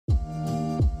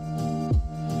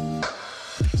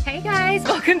guys,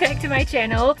 welcome back to my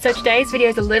channel. So today's video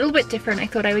is a little bit different. I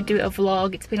thought I would do a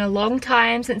vlog. It's been a long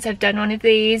time since I've done one of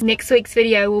these. Next week's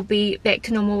video will be back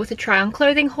to normal with a try on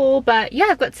clothing haul, but yeah,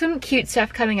 I've got some cute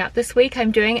stuff coming up this week.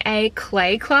 I'm doing a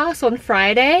clay class on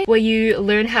Friday where you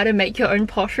learn how to make your own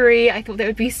pottery. I thought that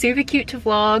would be super cute to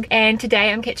vlog, and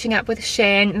today I'm catching up with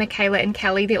Shan, Michaela and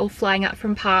Kelly. They're all flying up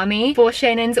from Palmy for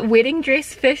Shannon's wedding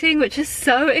dress fitting, which is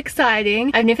so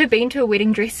exciting. I've never been to a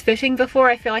wedding dress fitting before.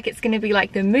 I feel like it's going to be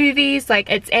like the movies.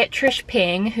 Like, it's at Trish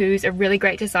Peng, who's a really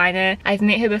great designer. I've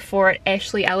met her before at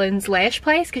Ashley Ellen's lash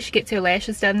place because she gets her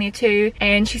lashes done there too,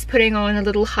 and she's putting on a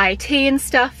little high tea and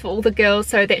stuff for all the girls,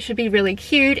 so that should be really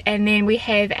cute. And then we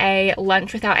have a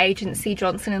lunch with our agency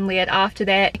Johnson and Laird after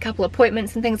that, a couple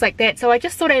appointments and things like that. So I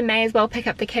just thought I may as well pick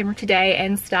up the camera today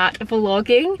and start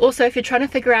vlogging. Also, if you're trying to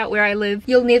figure out where I live,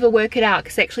 you'll never work it out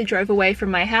because I actually drove away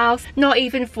from my house. Not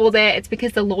even for that, it's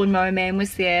because the lawnmower man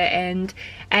was there, and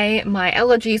A, my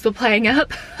allergies were playing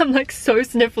up. I'm like so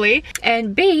sniffly,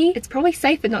 and B, it's probably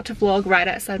safer not to vlog right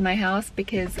outside my house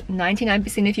because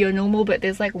 99% of you are normal, but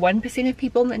there's like 1% of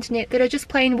people on the internet that are just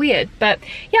plain weird. But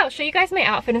yeah, I'll show you guys my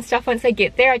outfit and stuff once I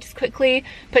get there. I just quickly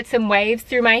put some waves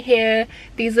through my hair.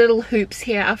 These little hoops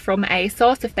here are from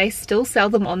ASOS. If they still sell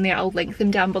them on there, I'll link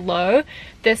them down below.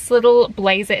 This little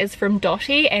blazer is from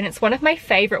Dottie, and it's one of my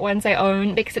favorite ones I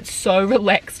own because it's so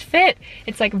relaxed fit.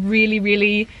 It's like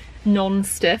really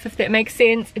non-stiff, if that makes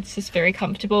sense. It's just very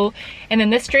comfortable. And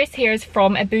then this dress here is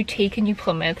from a boutique in New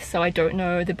Plymouth, so I don't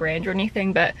know the brand or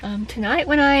anything, but tonight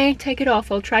when I take it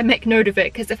off, I'll try and make note of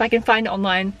it, because if I can find it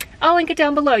online, I'll link it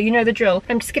down below. You know the drill.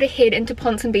 I'm just gonna head into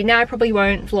Ponsonby now. I probably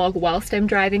won't vlog whilst I'm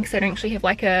driving because I don't actually have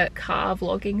like a car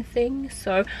vlogging thing,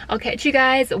 so I'll catch you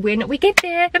guys when we get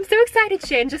there. I'm so excited.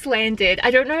 Shan just landed.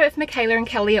 I don't know if Michaela and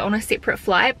Kelly are on a separate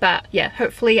flight, but yeah,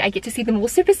 hopefully I get to see them all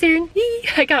super soon. Yee,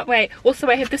 I can't wait. Also,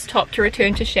 I have this top to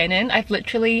return to Shannon. I've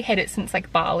literally had it since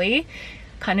like Bali.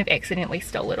 Kind of accidentally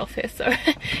stole it off her, so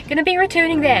gonna be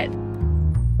returning that.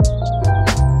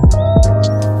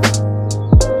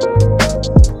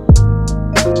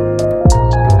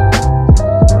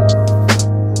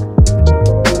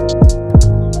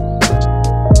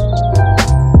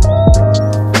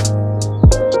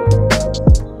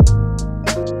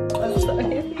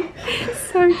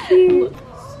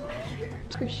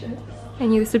 I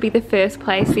knew this would be the first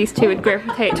place these two would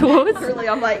gravitate towards. Really,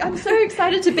 I'm like, I'm so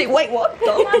excited to be. Wait, what?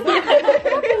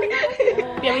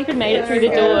 Yeah, we even made it through the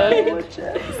door.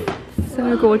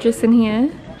 So gorgeous in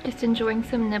here. Just enjoying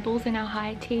some nibbles in our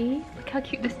high tea. Look how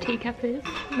cute this teacup is.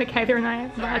 Michaela and I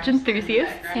are large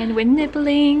enthusiasts, and we're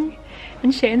nibbling.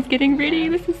 And Shan's getting ready.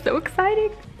 This is so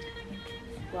exciting.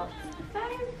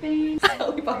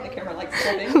 I'll be behind the camera like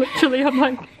sobbing. Literally, I'm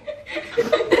like.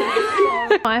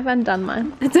 I've undone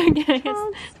mine. It's okay.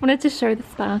 Just wanted to show the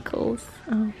sparkles.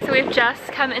 Oh. So we've just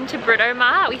come into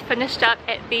Britomart. We finished up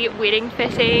at the wedding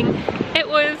fitting. It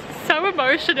was so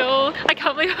emotional. I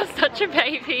can't believe I was such a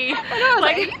baby. I know,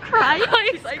 like, you cried.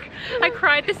 I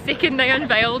cried the second they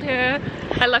unveiled her.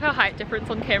 I love her height difference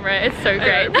on camera. It's so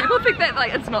great. People think that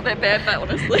like it's not that bad, but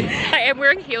honestly. I am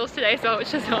wearing heels today, so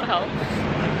which does not help.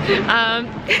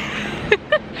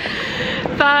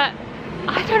 But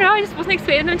I don't know, I just wasn't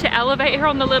expecting them to elevate her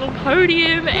on the little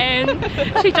podium, and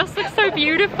she just looks so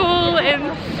beautiful,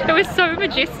 and it was so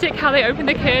majestic how they opened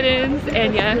the curtains.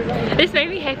 And yeah, it just made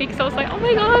me happy because I was like, oh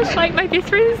my gosh, like my best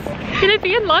friend's gonna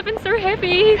be in love and so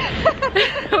happy.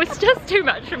 It was just too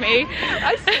much for me.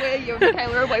 I swear you and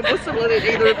Michaela are way more similar than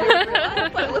either of you.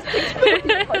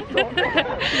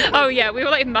 Oh yeah, we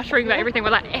were like muttering about everything. We're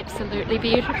like, absolutely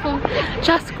beautiful,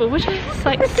 just gorgeous,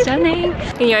 like stunning.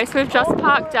 Anyway, so we've just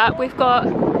parked up. We've got,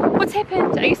 what's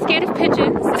happened? Are you scared of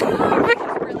pigeons?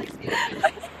 Really scared of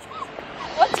pigeons.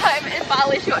 One time in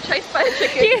Bali she got chased by a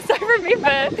chicken. Yes, I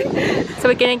remember. So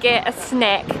we're gonna get a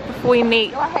snack before we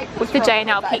meet with the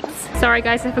J&L peeps. Sorry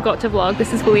guys, I forgot to vlog.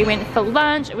 This is where we went for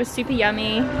lunch. It was super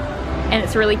yummy, and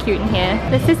it's really cute in here.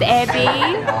 This is Abby.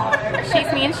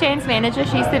 She's me and Shan's manager.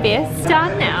 She's the best.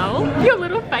 Done now. Your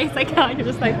little face, I can't. You're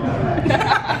just like.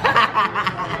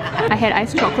 I had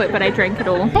iced chocolate, but I drank it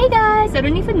all. Hey guys, I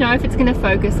don't even know if it's gonna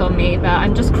focus on me, but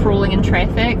I'm just crawling in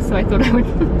traffic, so I thought I would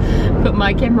put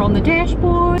my camera on the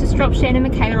dashboard. Just dropped Shan and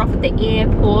Michaela off at the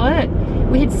airport.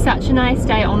 We had such a nice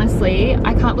day, honestly.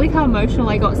 I can't believe how emotional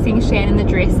I got seeing Shan in the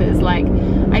dresses. Like,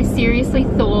 I seriously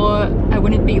thought I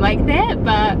wouldn't be like that,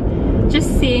 but just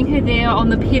seeing her there on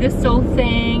the pedestal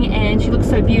thing, and she looks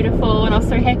so beautiful, and I was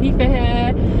so happy for her.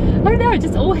 I don't know, it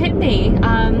just all hit me.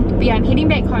 But yeah, I'm heading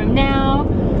back home now.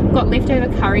 Got leftover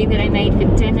curry that I made for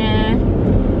dinner,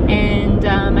 and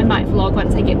I might vlog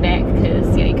once I get back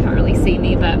because yeah, you can't really see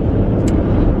me, but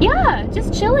yeah,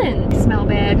 just chilling. Smell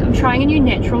bad. I'm trying a new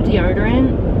natural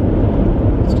deodorant.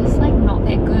 It's just like not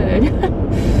that good.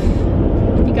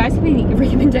 If you guys have any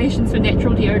recommendations for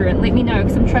natural deodorant, let me know,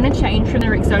 because I'm trying to change from the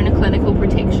Rexona Clinical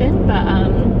Protection, but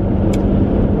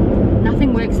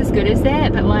nothing works as good as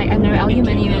that. But like, I know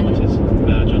aluminium.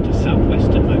 Merge onto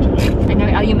Southwestern Motorway. I know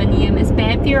aluminium is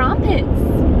bad for your armpits.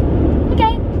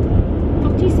 Okay,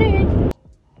 talk to you soon.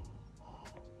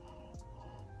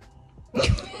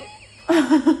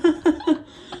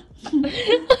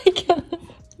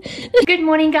 Good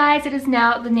morning guys, it is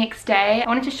now the next day. I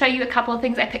wanted to show you a couple of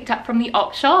things I picked up from the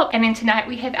op shop, and then tonight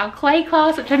we have our clay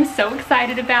class, which I'm so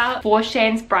excited about, for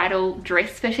Shan's bridal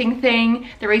dress fitting thing.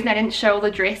 The reason I didn't show all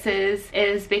the dresses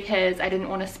is because I didn't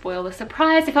want to spoil the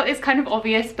surprise. I felt it's kind of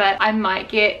obvious, but I might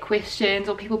get questions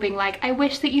or people being like, I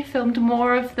wish that you filmed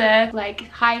more of the like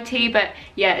high tea, but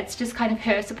yeah, it's just kind of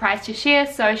her surprise to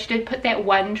share. So she did put that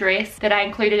one dress that I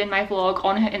included in my vlog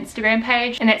on her Instagram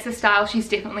page, and that's the style she's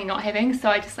definitely not having, so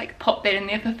I just like popped that in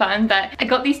there for fun. But I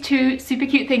got these two super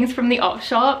cute things from the op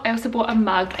shop. I also bought a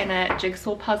mug and a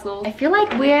jigsaw puzzle. I feel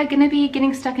like we're gonna be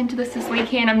getting stuck into this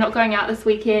weekend. I'm not going out this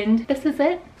weekend. This is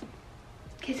it.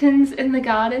 Kittens in the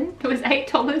garden. It was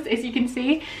 $8 as you can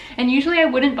see, and usually I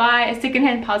wouldn't buy a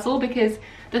secondhand puzzle because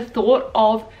the thought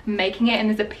of making it and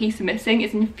there's a piece missing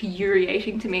is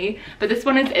infuriating to me, but this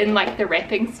one is in like the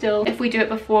wrapping still. If we do it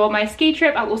before my ski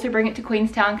trip, I'll also bring it to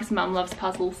Queenstown because mum loves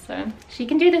puzzles, so she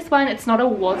can do this one. It's not a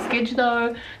Wasgage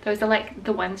though, those are like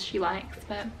the ones she likes,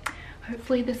 but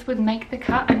hopefully this would make the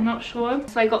cut, I'm not sure.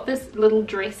 So I got this little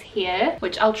dress here,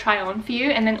 which I'll try on for you,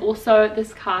 and then also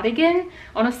this cardigan.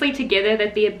 Honestly, together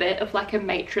they'd be a bit of like a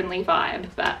matronly vibe,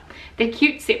 but they're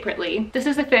cute separately. This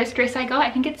is the first dress I got. I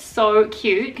think it's so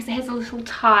cute because it has a little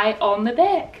tie on the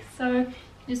back. So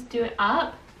just do it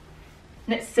up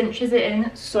and it cinches it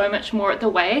in so much more at the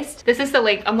waist. This is the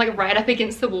length. I'm like right up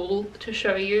against the wall to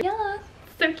show you. Yeah.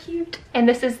 So cute. And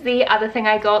this is the other thing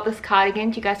I got, this cardigan.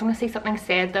 Do you guys want to see something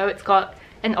sad though? It's got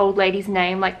an old lady's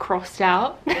name like crossed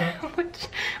out, which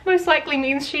most likely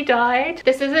means she died.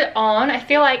 This isn't on. I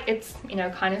feel like it's, you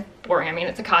know, kind of boring. I mean,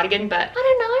 it's a cardigan, but I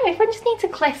don't know, everyone just needs a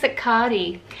classic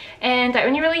cardie. And I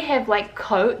only really have like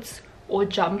coats or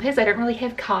jumpers. I don't really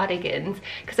have cardigans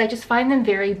because I just find them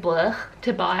very blech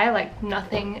to buy, like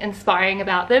nothing inspiring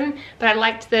about them. But I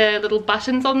liked the little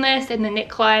buttons on this and the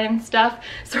neckline and stuff.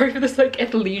 Sorry for this like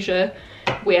athleisure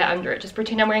wear under it. Just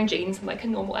pretend I'm wearing jeans and like a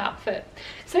normal outfit.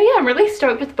 So yeah, I'm really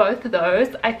stoked with both of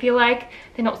those. I feel like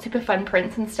they're not super fun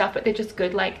prints and stuff, but they're just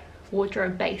good like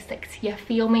wardrobe basics, you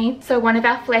feel me? So one of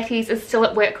our flatties is still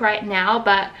at work right now,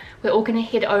 but we're all gonna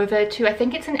head over to, I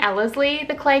think it's in Ellerslie,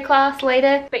 the clay class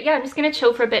later. But yeah, I'm just gonna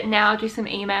chill for a bit now, do some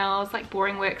emails, like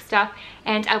boring work stuff,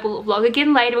 and I will vlog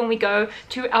again later when we go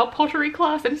to our pottery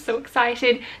class. I'm so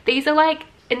excited. These are like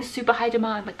in super high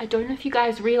demand. Like, I don't know if you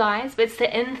guys realize, but it's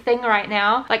the in thing right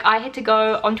now. Like, I had to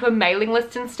go onto a mailing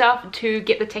list and stuff to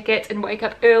get the tickets and wake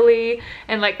up early,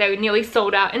 and like they were nearly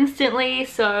sold out instantly.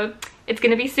 So it's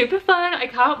gonna be super fun. I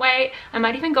can't wait. I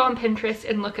might even go on Pinterest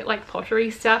and look at like pottery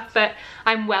stuff, but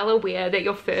I'm well aware that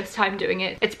your first time doing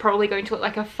it, it's probably going to look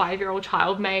like a 5-year-old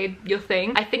child made your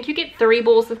thing. I think you get 3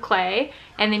 balls of clay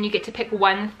and then you get to pick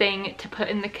one thing to put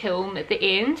in the kiln at the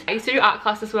end. I used to do art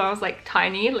classes when I was like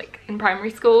tiny, like in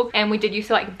primary school, and we did used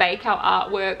to like bake our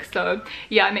artwork. So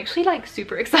yeah, I'm actually like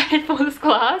super excited for this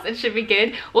class. It should be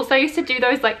good. Also, I used to do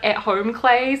those like at home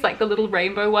clays, like the little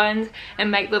rainbow ones,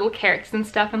 and make little characters and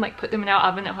stuff and like put them in our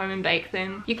oven at home and bake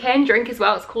them. You can drink as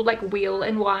well. It's called like wheel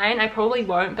and wine. I probably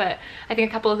won't, but I think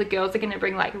a couple of the girls are gonna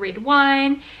bring like red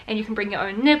wine, and you can bring your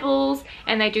own nibbles,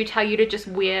 and they do tell you to just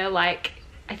wear like,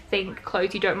 I think,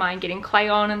 clothes you don't mind getting clay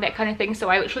on and that kind of thing. So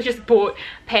I literally just bought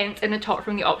pants and a top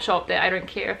from the op shop that I don't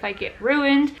care if I get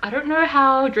ruined. I don't know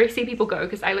how dressy people go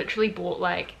because I literally bought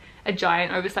like a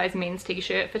giant oversized men's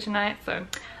t-shirt for tonight, so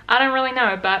I don't really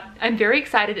know, but I'm very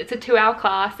excited. It's a 2-hour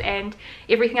class and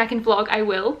everything I can vlog I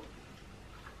will.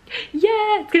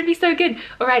 Yeah, it's gonna be so good.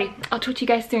 Alrighty, I'll talk to you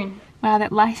guys soon. Wow,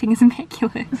 that lighting is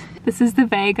immaculate. This is the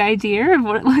vague idea of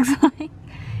what it looks like.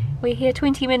 We're here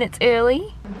 20 minutes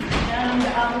early. And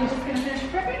we're just gonna finish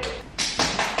prepping.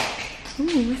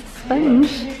 Ooh, sponge.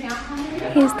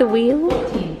 Here's the wheel.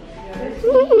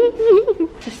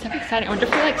 Just so exciting. I wonder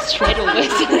if we like shred all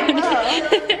this.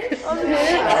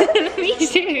 Me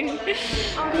too.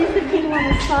 I'll use the pedal on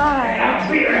the side.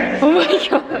 Oh my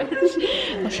gosh.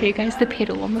 I'll show you guys the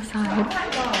pedal on the side.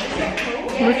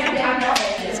 Look,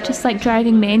 it's just like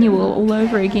driving manual all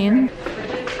over again.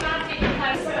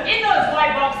 In those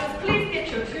white boxes, please get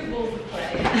your 2 balls of clay.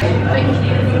 Thank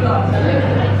you.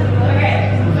 Okay,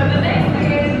 so the next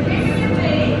thing is keeping your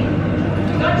feet.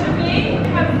 You got your feet,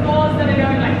 have balls that are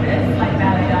going like this, like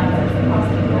ballet dancers.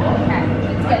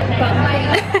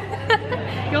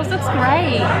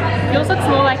 Katie, yours looks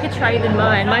more like a tray than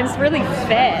mine. Mine's really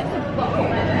fat.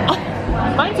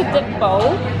 Mine's a dip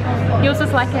bowl. Yours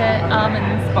is like a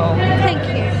almonds bowl. Thank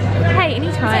you. Hey,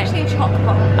 anytime. It's actually a choc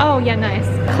bowl. Oh yeah,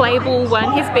 nice. Clay ball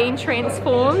one has been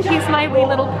transformed. Here's my wee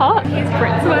little pot. Here's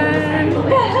Brit's one.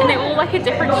 And they're all like a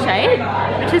different shape,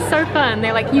 which is so fun.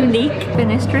 They're like unique.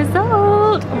 Finished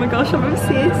result. Oh my gosh, I'm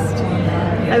obsessed.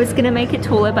 I was gonna make it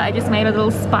taller, but I just made a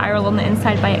little spiral on the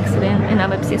inside by accident, and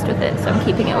I'm obsessed with it, so I'm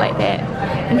keeping it like that.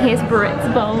 And here's Brit's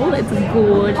bowl. It's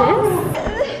gorgeous.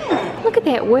 Look at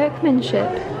that workmanship.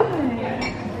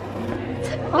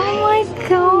 Oh my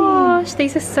gosh,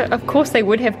 these are so, of course they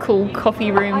would have cool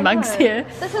coffee room mugs here.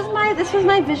 This was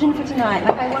my vision for tonight.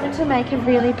 Like, I wanted to make a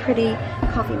really pretty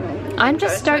coffee mug. I'm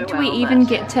just stoked we even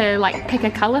get to like pick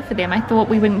a colour for them. I thought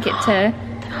we wouldn't get to.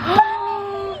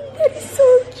 That is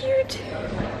so cute.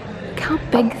 Look how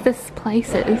big this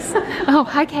place is. Oh,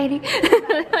 hi Katie.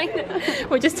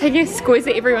 We're just taking a squiz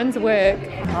at everyone's work.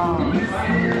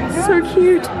 So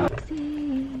cute.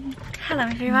 Hello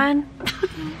everyone.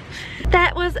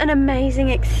 That was an amazing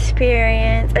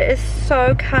experience. It is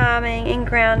so calming and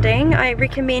grounding. I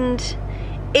recommend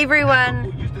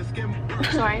everyone.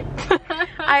 Sorry.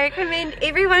 I recommend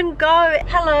everyone go.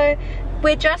 Hello,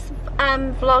 we're just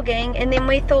vlogging, and then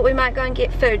we thought we might go and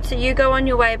get food. So you go on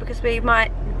your way because we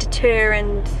might deter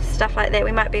and stuff like that.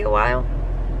 We might be a while.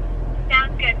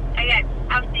 Sounds good. Okay,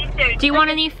 I'll see you soon. Do you want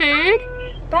any food?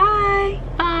 Bye.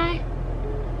 Bye.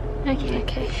 Okay.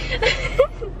 Okay.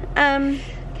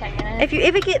 If you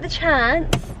ever get the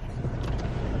chance,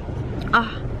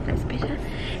 oh, that's better.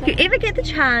 If you ever get the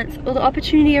chance or the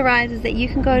opportunity arises that you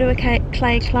can go to a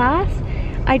clay class,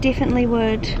 I definitely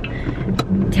would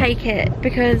take it,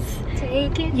 because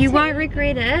you won't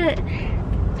regret it.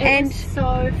 And it's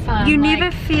so fun. You never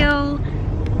feel.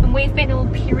 And we've been all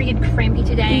period crampy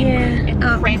today. And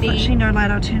crampy. Actually, no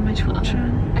light. I'll turn my torch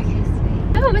on. Okay,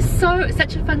 sweet. Oh, it was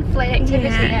such a fun flat activity.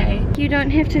 Eh? You don't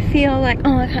have to feel like,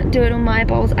 oh, I can't do it, or my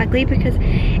bowl's ugly, because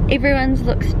everyone's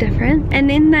looks different. And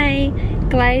then they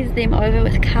glaze them over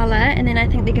with colour, and then I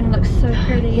think they're going to look so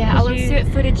pretty. Yeah, I'll insert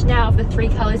footage now of the 3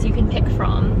 colours you can pick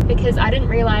from, because I didn't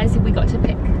realise we got to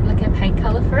pick like a paint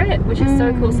colour for it, which is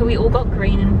so cool. So we all got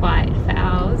green and white for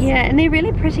ours. Yeah, and they're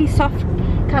really pretty soft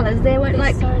colours. They weren't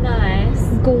like so nice,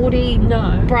 gaudy,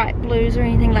 bright blues or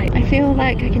anything. Like, I feel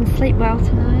like I can sleep well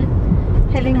tonight,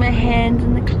 having my hands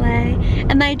in the clay.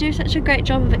 And they do such a great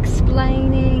job of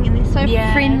explaining, and they're so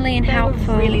friendly and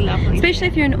helpful. Really lovely. Especially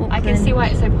if you're in Auckland. I can see why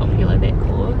it's so popular, that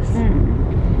course.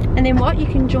 And then what? You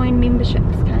can join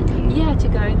memberships, can't you? Yeah, to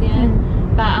go there.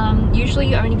 But usually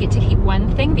you only get to keep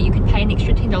one thing, but you can pay an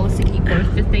extra $10 to keep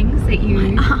both the things that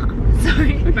you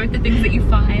both the things that you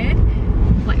fired.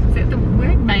 Like, is that the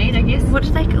word made, I guess? What do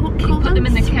they call them? Put them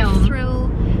in the kiln.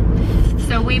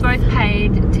 So we both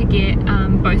paid to get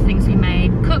both things we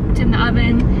made cooked in the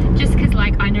oven, just because,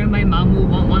 like, I know my mum will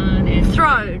want one. And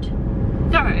Throwed,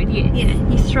 yes. Yeah,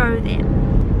 you throw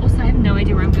them. Also, I have no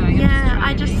idea where I'm going. Yeah,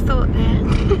 I just thought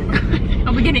that.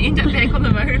 Are we going to end up back on the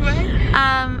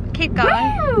motorway? Keep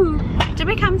going. Woo! Did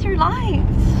we come through lights?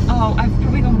 Oh, I've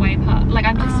probably gone way past. Like,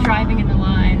 I'm just driving in the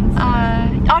lines.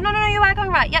 Oh, no, you are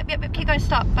going right. Yep, keep going,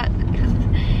 stop. But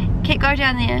keep going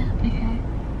down there. Okay.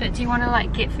 But do you want to,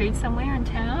 like, get food somewhere in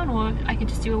town? Or I could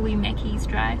just do a wee Mackey's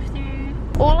drive-through?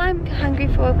 All I'm hungry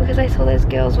for, because I saw those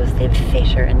girls, was their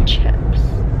feta and chips.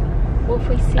 Well, if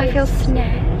we see I feel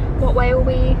snack. What way will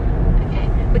we? Okay,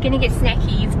 we're gonna get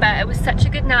snackies, but it was such a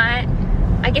good night.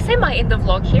 I guess I might end the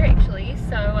vlog here, actually.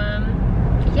 So,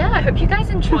 yeah, I hope you guys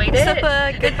enjoyed it.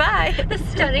 Super, goodbye. The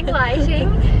stunning lighting.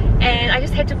 And I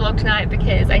just had to vlog tonight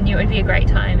because I knew it would be a great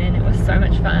time, and it was so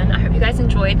much fun. I hope you guys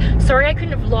enjoyed. Sorry I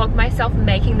couldn't vlog myself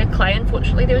making the clay.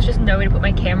 Unfortunately, there was just nowhere to put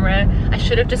my camera. I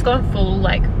should have just gone full,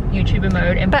 like, YouTuber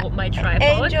mode and bought my tripod.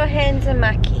 And your hands are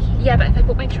mucky. Yeah, but if I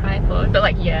bought my tripod, but,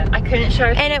 like, yeah, I couldn't show.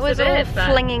 And it was all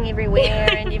flinging everywhere,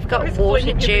 and you've got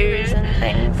water dews and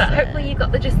things. But hopefully you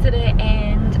got the gist of it,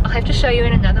 and I'll have to show you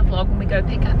in another vlog when we go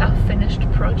pick up our finished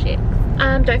project.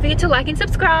 Don't forget to like and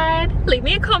subscribe, leave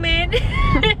me a comment,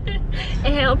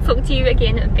 and I'll talk to you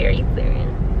again very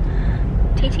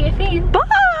soon. TTFN.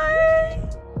 Bye!